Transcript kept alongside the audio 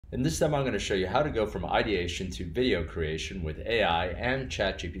In this demo, I'm going to show you how to go from ideation to video creation with AI and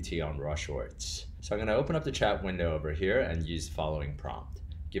Chat GPT on Raw Shorts. So I'm going to open up the chat window over here and use the following prompt.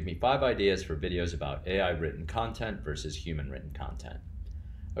 Give me 5 ideas for videos about AI written content versus human written content.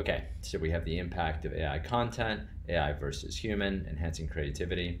 Okay, so we have the impact of AI content, AI versus human, enhancing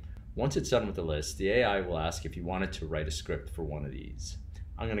creativity. Once it's done with the list, the AI will ask if you wanted to write a script for one of these.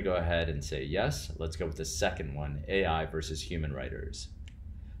 I'm going to go ahead and say yes. Let's go with the second one, AI versus human writers.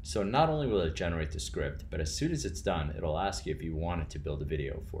 So not only will it generate the script, but as soon as it's done, it'll ask you if you want it to build a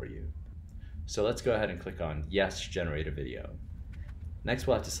video for you. So let's go ahead and click on Yes, Generate a Video. Next,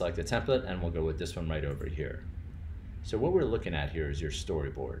 we'll have to select a template, and we'll go with this one right over here. So what we're looking at here is your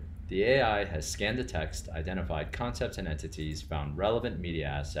storyboard. The AI has scanned the text, identified concepts and entities, found relevant media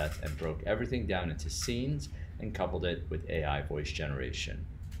assets, and broke everything down into scenes and coupled it with AI voice generation.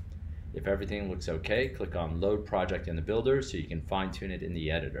 If everything looks okay, click on Load Project in the Builder so you can fine-tune it in the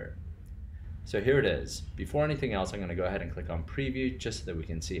editor. So here it is. Before anything else, I'm going to go ahead and click on Preview just so that we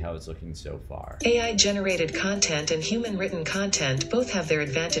can see how it's looking so far. AI-generated content and human-written content both have their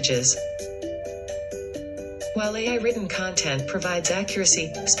advantages. While AI-written content provides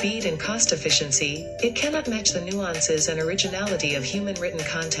accuracy, speed, and cost efficiency, it cannot match the nuances and originality of human-written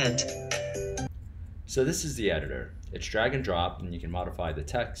content. So this is the editor. It's drag and drop, and you can modify the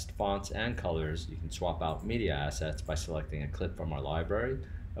text, fonts, and colors. You can swap out media assets by selecting a clip from our library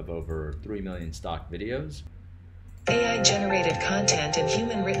of over 3 million stock videos. AI-generated content and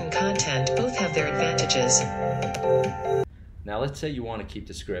human-written content both have their advantages. Now let's say you want to keep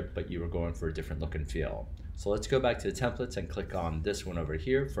the script, but you were going for a different look and feel. So let's go back to the templates and click on this one over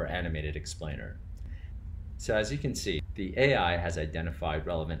here for Animated Explainer. So as you can see, the AI has identified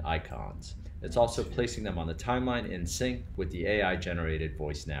relevant icons. It's also placing them on the timeline in sync with the AI-generated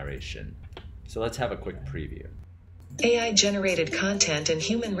voice narration. So let's have a quick preview. AI-generated content and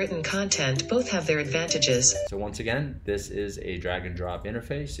human-written content both have their advantages. So once again, this is a drag and drop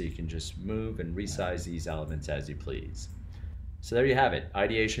interface, so you can just move and resize these elements as you please. So there you have it,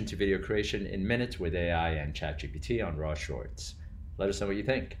 ideation to video creation in minutes with AI and Chat GPT on Raw Shorts. Let us know what you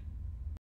think.